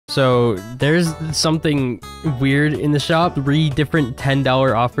So there's something weird in the shop. 3 different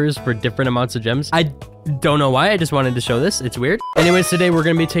 $10 offers for different amounts of gems. I don't know why. I just wanted to show this. It's weird. Anyways, today we're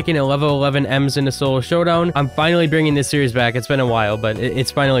going to be taking a level 11 EMZ in a solo showdown. I'm finally bringing this series back. It's been a while, but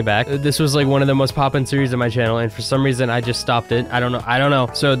it's finally back. This was like one of the most poppin' series on my channel, and for some reason I just stopped it. I don't know.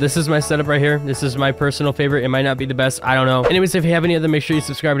 So this is my setup right here. This is my personal favorite. It might not be the best. I don't know. Anyways, if you have any other, make sure you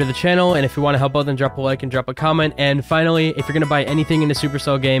subscribe to the channel, and if you want to help out, then drop a like and drop a comment. And finally, if you're going to buy anything in the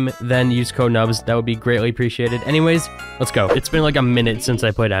supercell game, then use code Nubbz. That would be greatly appreciated. Anyways, let's go. It's been like a minute since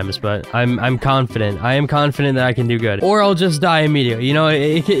I played EMZ, but I'm confident. I am confident that I can do good, or I'll just die immediately. You know,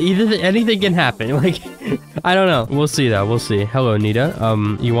 either anything can happen. Like, I don't know. We'll see though. We'll see. Hello, Nita.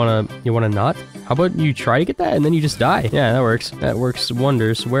 You wanna not? How about you try to get that and then you just die? Yeah, that works. That works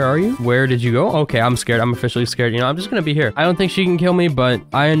wonders. Where are you? Where did you go? Okay, I'm scared. I'm officially scared. You know, I'm just gonna be here. I don't think she can kill me, but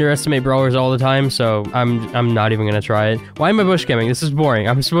I underestimate brawlers all the time, so I'm not even gonna try it. Why am I bush camping? This is boring.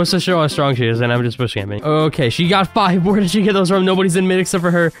 I'm supposed to show how strong she is, and I'm just bush camping. Okay, she got 5. Where did she get those from? Nobody's in mid except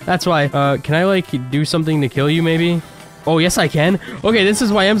for her. That's why. Can I like do something to kill you maybe? Oh, yes, I can. Okay, this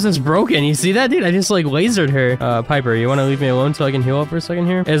is why EMZ is broken. You see that, dude? I just, like, lasered her. Piper, you want to leave me alone so I can heal up for a second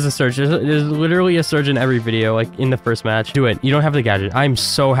here? There's a surge. There's literally a surge in every video, like, in the first match. Do it. You don't have the gadget. I'm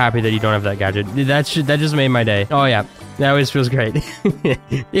so happy that you don't have that gadget. That just made my day. Oh, yeah. That always feels great.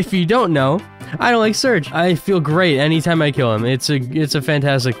 If you don't know, I don't like Surge. I feel great anytime I kill him. It's a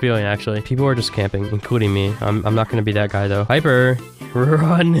fantastic feeling, actually. People are just camping, including me. I'm not going to be that guy, though. Piper,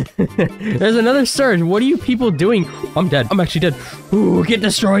 run. There's another Surge. What are you people doing? I'm dead. I'm actually dead. Ooh, get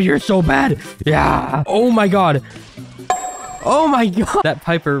destroyed. You're so bad. Yeah. Oh, my God. Oh my god. That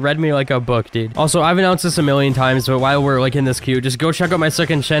Piper read me like a book, dude. Also, I've announced this a million times, but while we're like in this queue, just go check out my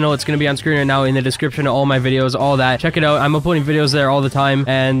second channel. It's gonna be on screen right now in the description of all my videos, all that. Check it out. I'm uploading videos there all the time,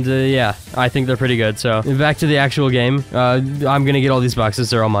 and yeah, I think they're pretty good. So back to the actual game. I'm gonna get all these boxes.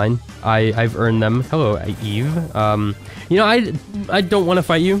 They're all mine. I've earned them. Hello, Eve. You know, I don't want to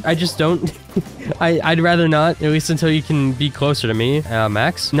fight you. I just don't. I'd rather not, at least until you can be closer to me.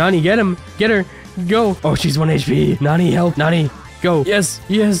 Max? Nani, get him. Get her. Go. Oh, she's 1 HP. Nani, help. Nani, go. Yes,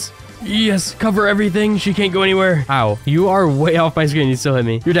 yes, yes. Cover everything. She can't go anywhere. Ow. You are way off my screen. You still hit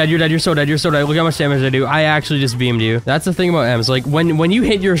me. You're dead. You're dead. You're so dead. You're so dead. Look how much damage I do. I actually just beamed you. That's the thing about EMZ. Like, when you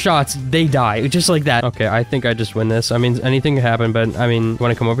hit your shots, they die. Just like that. Okay, I think I just win this. I mean, anything can happen, but I mean, you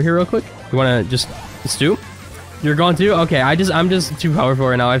want to come over here real quick? You want to just stoop? You're gone too? Okay, I'm just too powerful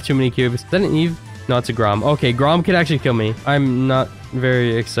right now. I have too many cubes. Is that an Eve? No, it's a Grom. Okay, Grom could actually kill me. I'm not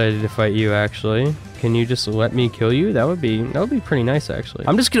very excited to fight you, actually. Can you just let me kill you? That would be pretty nice, actually.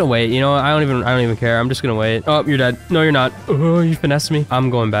 I'm just gonna wait. You know, I don't even care. I'm just gonna wait. Oh, you're dead. No, you're not. Oh, you finessed me. I'm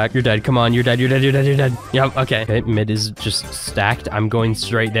going back. You're dead. Come on. You're dead. You're dead. You're dead. You're dead. Yep. Okay. Okay. Mid is just stacked. I'm going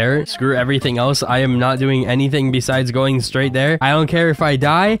straight there. Screw everything else. I am not doing anything besides going straight there. I don't care if I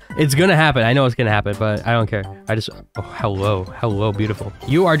die. It's gonna happen. I know it's gonna happen, but I don't care. I just... Oh, hello. Hello, beautiful.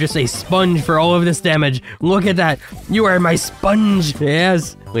 You are just a sponge for all of this damage. Look at that. You are my sponge.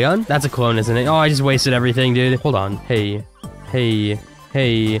 Yes. Leon? That's a clone, isn't it? Oh, I just wasted everything, dude. Hold on. Hey. Hey.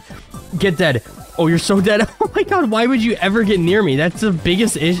 Hey. Get dead. Oh, you're so dead. Oh my god, why would you ever get near me? That's the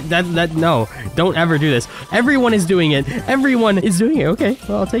biggest issue. No. Don't ever do this. Everyone is doing it. Everyone is doing it. Okay,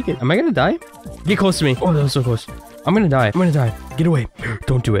 well, I'll take it. Am I gonna die? Get close to me. Oh, that was so close. I'm gonna die. I'm gonna die. Get away.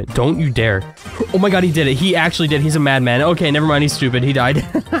 Don't do it. Don't you dare. Oh my god, he did it. He actually did. He's a madman. Okay, never mind. He's stupid. He died.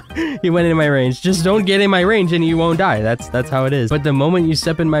 He went into my range. Just don't get in my range and you won't die. That's how it is. But the moment you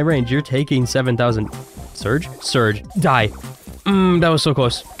step in my range, you're taking 7,000. Surge? Surge. Die. That was so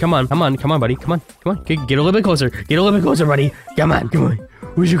close. Come on. Come on. Come on, buddy. Come on. Come on. Get a little bit closer. Get a little bit closer, buddy. Come on. Come on.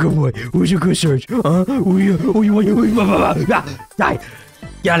 Who's your good boy? Who's your good Surge? Die.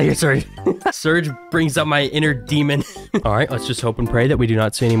 Get out of here, Surge. Surge brings up my inner demon. All right, let's just hope and pray that we do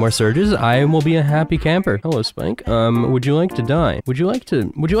not see any more Surges. I will be a happy camper. Hello, Spank. Would you like to die? Would you like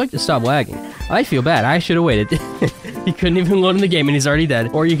to stop lagging? I feel bad. I should have waited. He couldn't even load in the game and he's already dead.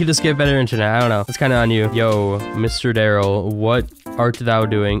 Or you could just get better internet. I don't know. It's kind of on you. Yo, Mr. Darryl, what art thou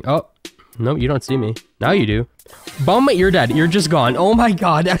doing? Oh, no, you don't see me. Now you do. Bum, you're dead. You're just gone. Oh my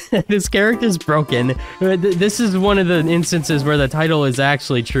god. This character's broken. This is one of the instances where the title is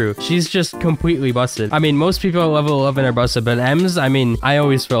actually true. She's just completely busted. I mean, most people at level 11 are busted, but EMZ, I mean, I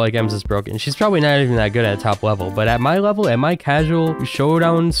always feel like EMZ is broken. She's probably not even that good at top level, but at my level, at my casual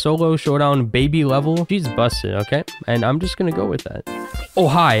showdown, solo showdown, baby level, she's busted, okay? And I'm just gonna go with that. Oh,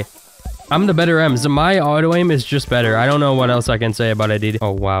 hi. I'm the better EMZ. My auto aim is just better. I don't know what else I can say about it, dude.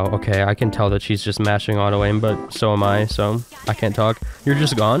 Oh, wow. Okay, I can tell that she's just mashing auto aim, but so am I, so I can't talk. You're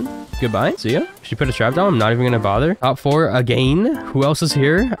just gone. Goodbye. See ya. She put a trap down. I'm not even gonna bother. Top 4 again. Who else is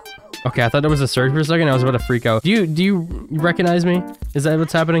here? Okay, I thought there was a surge for a second. I was about to freak out. Do you recognize me? Is that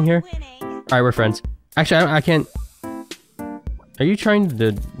what's happening here? All right, we're friends. Actually, I can't. Are you trying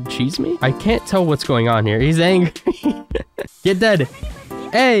to cheese me? I can't tell what's going on here. He's angry. Get dead.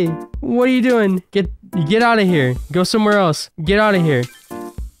 Hey, what are you doing? Get out of here. Go somewhere else. Get out of here.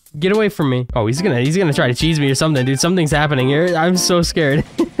 Get away from me. Oh, he's gonna try to cheese me or something, dude. Something's happening here. I'm so scared.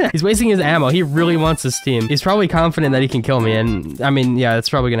 He's wasting his ammo. He really wants this team. He's probably confident that he can kill me. And I mean, yeah, that's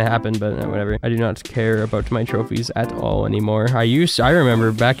probably gonna happen, but whatever. I do not care about my trophies at all anymore. I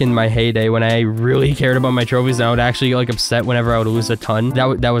remember back in my heyday when I really cared about my trophies and I would actually get like upset whenever I would lose a ton.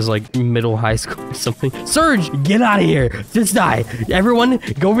 That was like middle high school or something. Surge, get out of here. Just die. Everyone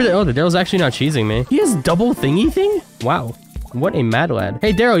go over there. Oh, the Darryl's actually not cheesing me. He has double thingy thing? Wow. What a mad lad.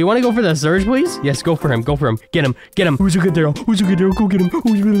 Hey, Darryl, you want to go for the surge, please? Yes, go for him. Go for him. Get him. Get him. Who's a good Darryl? Who's a good Darryl? Go get him.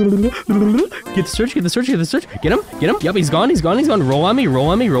 Get the surge. Get the surge. Get the surge. Get him. Get him. Yep, he's gone. He's gone. He's gone. Roll on me. Roll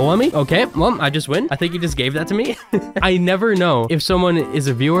on me. Roll on me. Okay, well, I just win. I think you just gave that to me. I never know if someone is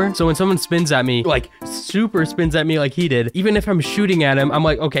a viewer. So when someone spins at me, like super spins at me like he did, even if I'm shooting at him, I'm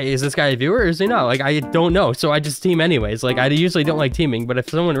like, okay, is this guy a viewer or is he not? Like, I don't know. So I just team anyways. Like, I usually don't like teaming, but if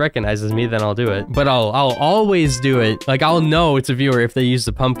someone recognizes me, then I'll do it. But I'll always do it. Like, I'll know it's a viewer if they use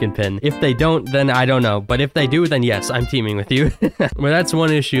the pumpkin pin. If they don't, then I don't know. But if they do, then yes, I'm teaming with you. Well, that's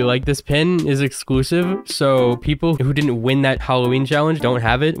one issue. Like, this pin is exclusive, so people who didn't win that Halloween challenge don't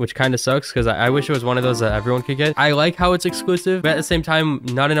have it, which kind of sucks because I wish it was one of those that everyone could get. I like how it's exclusive, but at the same time,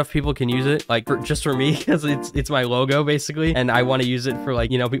 not enough people can use it. Like, just for me, because it's my logo basically, and I want to use it for,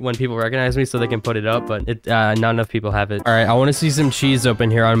 like, you know, when people recognize me so they can put it up, but not enough people have it. All right, I want to see some cheese open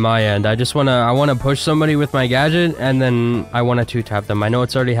here on my end. I want to push somebody with my gadget, and then I want to two-tap them. I know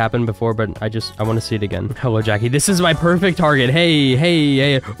it's already happened before, but I want to see it again. Hello, Jackie. This is my perfect target.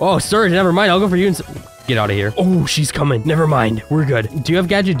 Hey. Oh, Surge, never mind. I'll go for you. Get out of here. Oh, she's coming. Never mind. We're good. Do you have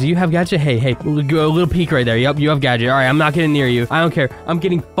gadget? Do you have gadget? Hey. A little peek right there. Yep, you have gadget. All right, I'm not getting near you. I don't care. I'm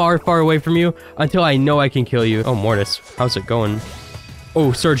getting far away from you until I know I can kill you. Oh, Mortis. How's it going?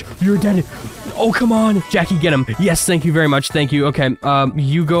 Oh, Surge, you're dead. Oh, come on. Jackie, get him. Yes, thank you very much. Thank you. Okay,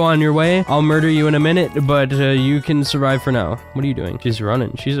 you go on your way. I'll murder you in a minute, but you can survive for now. What are you doing? She's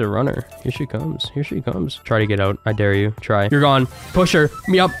running. She's a runner. Here she comes. Here she comes. Try to get out. I dare you. Try. You're gone. Push her.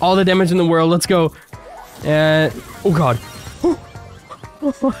 Me up. All the damage in the world. Let's go. Oh, God.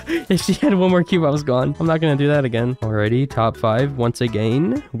 If she had one more cube, I was gone. I'm not gonna do that again. Alrighty, top 5 once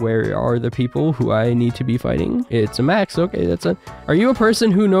again. Where are the people who I need to be fighting? It's a Max. Okay, that's a... Are you a person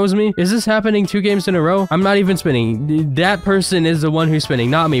who knows me? Is this happening 2 games in a row? I'm not even spinning. That person is the one who's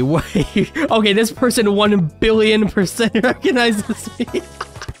spinning, not me. Wait. Okay, this person 1,000,000,000% recognizes me.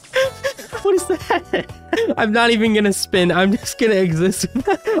 What is that? I'm not even gonna spin. I'm just gonna exist.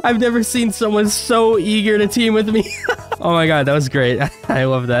 I've never seen someone so eager to team with me. Oh my god, that was great. I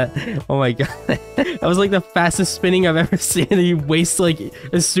love that. Oh my god. That was like the fastest spinning I've ever seen. He wastes like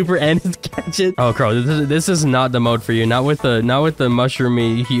a super and his gadget. Oh, Crow, this is not the mode for you. Not with the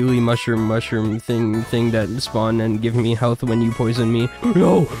mushroomy, healy mushroom thing that spawn and give me health when you poison me.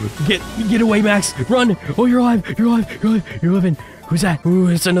 No! Get away, Max! Run! Oh, you're alive! You're living! Who's that? Ooh,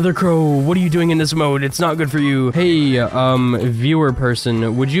 it's another crow. What are you doing in this mode? It's not good for you. Hey, viewer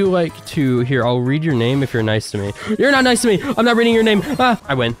person, would you like to... Here, I'll read your name if you're nice to me. You're not nice to me. I'm not reading your name. Ah,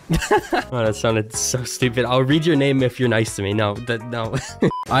 I win. Oh, that sounded so stupid. I'll read your name if you're nice to me. No.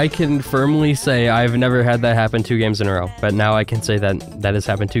 I can firmly say I've never had that happen 2 games in a row, but now I can say that has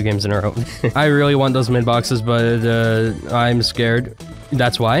happened 2 games in a row. I really want those mid boxes, but I'm scared.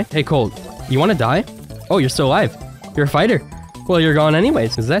 That's why. Hey, Colt, you want to die? Oh, you're still alive. You're a fighter. Well, you're gone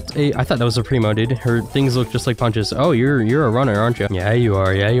anyways. Is that a... I thought that was a Primo, dude. Her things look just like punches. Oh, you're a runner, aren't you? Yeah, you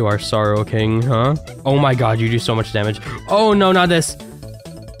are. Yeah, you are. Sorrow King, huh? Oh my god, you do so much damage. Oh, no, not this.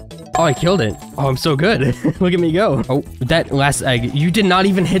 Oh, I killed it. Oh, I'm so good. Look at me go. Oh, that last egg. You did not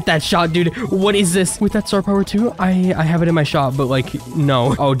even hit that shot, dude. What is this? With that star power too? I have it in my shot, but like,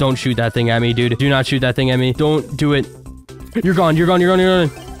 no. Oh, don't shoot that thing at me, dude. Do not shoot that thing at me. Don't do it. You're gone.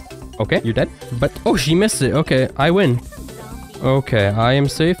 Okay, you're dead. But, oh, she missed it. Okay, I win. Okay, I am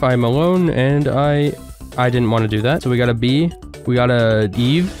safe. I'm alone, and I didn't want to do that. So we got a B. We got a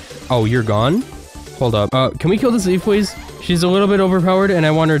Eve. Oh, you're gone? Hold up. Can we kill this Eve, please? She's a little bit overpowered, and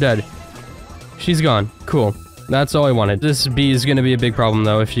I want her dead. She's gone. Cool. That's all I wanted. This B is going to be a big problem,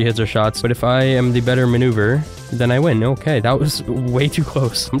 though, if she hits her shots. But if I am the better maneuver, then I win. Okay, that was way too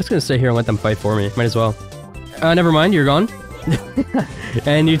close. I'm just going to stay here and let them fight for me. Might as well. Never mind. You're gone.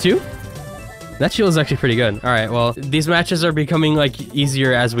 And you too? That shield is actually pretty good. All right, well, these matches are becoming, like,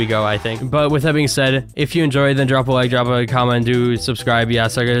 easier as we go, I think. But with that being said, if you enjoyed, then drop a like, drop a comment, do subscribe. Yeah,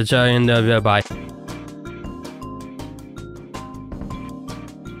 so and bye.